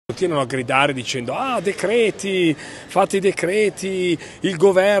Continuano a gridare dicendo decreti, fate i decreti, il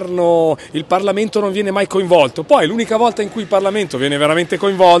governo, il Parlamento non viene mai coinvolto. Poi l'unica volta in cui il Parlamento viene veramente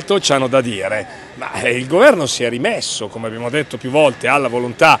coinvolto c'hanno da dire, ma il governo si è rimesso, come abbiamo detto più volte, alla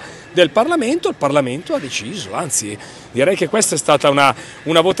volontà del Parlamento, il Parlamento ha deciso, anzi direi che questa è stata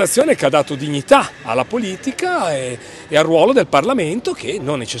una votazione che ha dato dignità alla politica e al ruolo del Parlamento, che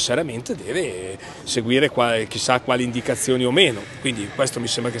non necessariamente deve seguire chissà quali indicazioni o meno. Quindi questo mi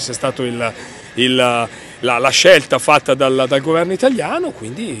sembra che sia stata la scelta fatta dal governo italiano,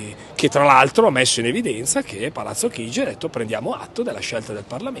 quindi, che tra l'altro ha messo in evidenza che Palazzo Chigi ha detto prendiamo atto della scelta del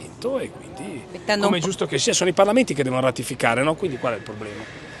Parlamento e quindi, come è giusto che sia, sono i Parlamenti che devono ratificare, no? Quindi qual è il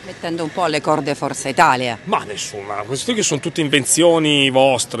problema? Mettendo un po' alle corde Forza Italia. Ma nessuna, queste qui sono tutte invenzioni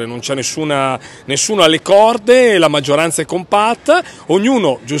vostre, non c'è nessuno alle corde, la maggioranza è compatta,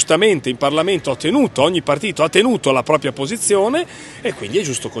 ognuno giustamente in Parlamento ha tenuto, ogni partito ha tenuto la propria posizione e quindi è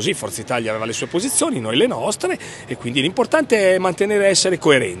giusto così. Forza Italia aveva le sue posizioni, noi le nostre, e quindi l'importante è mantenere e essere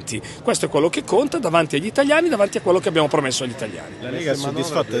coerenti. Questo è quello che conta davanti agli italiani, davanti a quello che abbiamo promesso agli italiani. La Lega è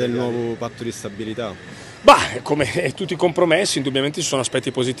soddisfatta del nuovo patto di stabilità? Come tutti i compromessi, indubbiamente ci sono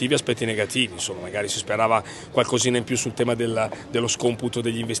aspetti positivi e aspetti negativi. Insomma, magari si sperava qualcosina in più sul tema dello scomputo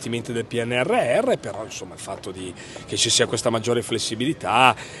degli investimenti del PNRR, però insomma, il fatto che ci sia questa maggiore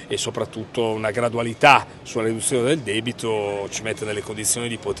flessibilità e soprattutto una gradualità sulla riduzione del debito ci mette nelle condizioni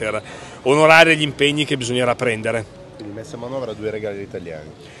di poter onorare gli impegni che bisognerà prendere. Quindi messa a manovra 2 regali agli italiani.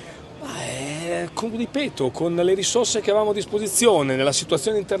 Ripeto, con le risorse che avevamo a disposizione, nella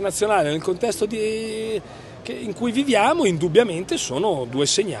situazione internazionale, nel contesto in cui viviamo, indubbiamente sono 2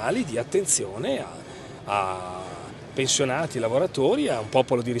 segnali di attenzione a pensionati, lavoratori, a un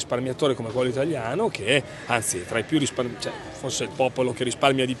popolo di risparmiatori come quello italiano, che anzi tra i più forse il popolo che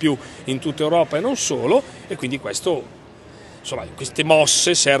risparmia di più in tutta Europa e non solo, e quindi questo. Insomma, queste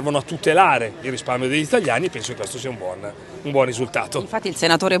mosse servono a tutelare il risparmio degli italiani e penso che questo sia un buon risultato. Infatti il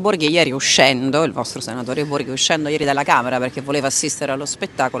senatore Borghi ieri uscendo, il vostro senatore Borghi uscendo ieri dalla Camera perché voleva assistere allo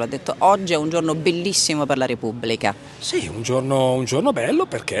spettacolo, ha detto oggi è un giorno bellissimo per la Repubblica. Sì, un giorno bello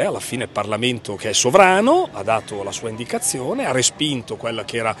perché alla fine il Parlamento, che è sovrano, ha dato la sua indicazione, ha respinto quella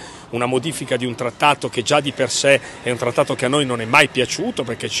che era una modifica di un trattato che già di per sé è un trattato che a noi non è mai piaciuto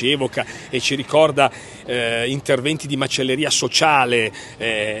perché ci evoca e ci ricorda interventi di macelleria sociale,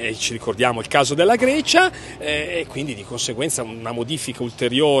 e ci ricordiamo il caso della Grecia, e quindi di conseguenza una modifica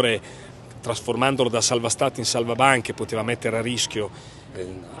ulteriore trasformandolo da salvastati in salvabanche poteva mettere a rischio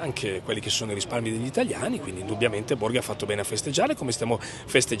anche quelli che sono i risparmi degli italiani, quindi indubbiamente Borghi ha fatto bene a festeggiare come stiamo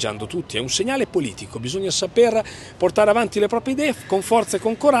festeggiando tutti. È un segnale politico, bisogna saper portare avanti le proprie idee con forza e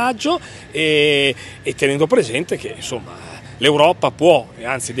con coraggio e tenendo presente che insomma l'Europa può e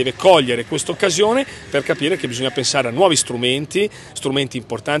anzi deve cogliere questa occasione per capire che bisogna pensare a nuovi strumenti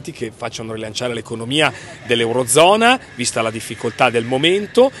importanti che facciano rilanciare l'economia dell'Eurozona, vista la difficoltà del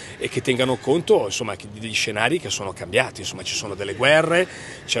momento, e che tengano conto insomma, degli scenari che sono cambiati. Insomma, ci sono delle guerre,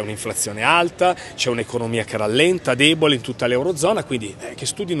 c'è un'inflazione alta, c'è un'economia che rallenta, debole in tutta l'Eurozona, quindi che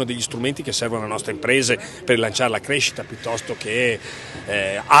studino degli strumenti che servono alle nostre imprese per rilanciare la crescita piuttosto che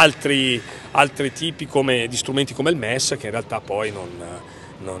altri tipi di strumenti come il MES, che in realtà poi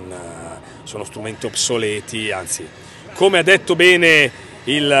non sono strumenti obsoleti, anzi, come ha detto bene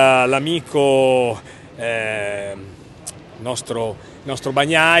l'amico nostro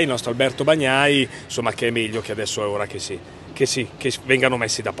Bagnai, il nostro Alberto Bagnai, insomma, che è meglio che adesso è ora che vengano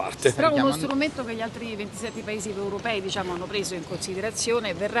messi da parte. Però uno strumento che gli altri 27 paesi europei hanno preso in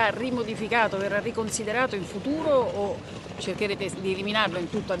considerazione verrà rimodificato, verrà riconsiderato in futuro o cercherete di eliminarlo in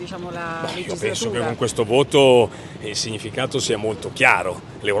tutta la legislatura? Io penso che con questo voto il significato sia molto chiaro,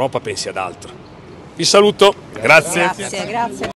 l'Europa pensi ad altro. Vi saluto, grazie. Grazie.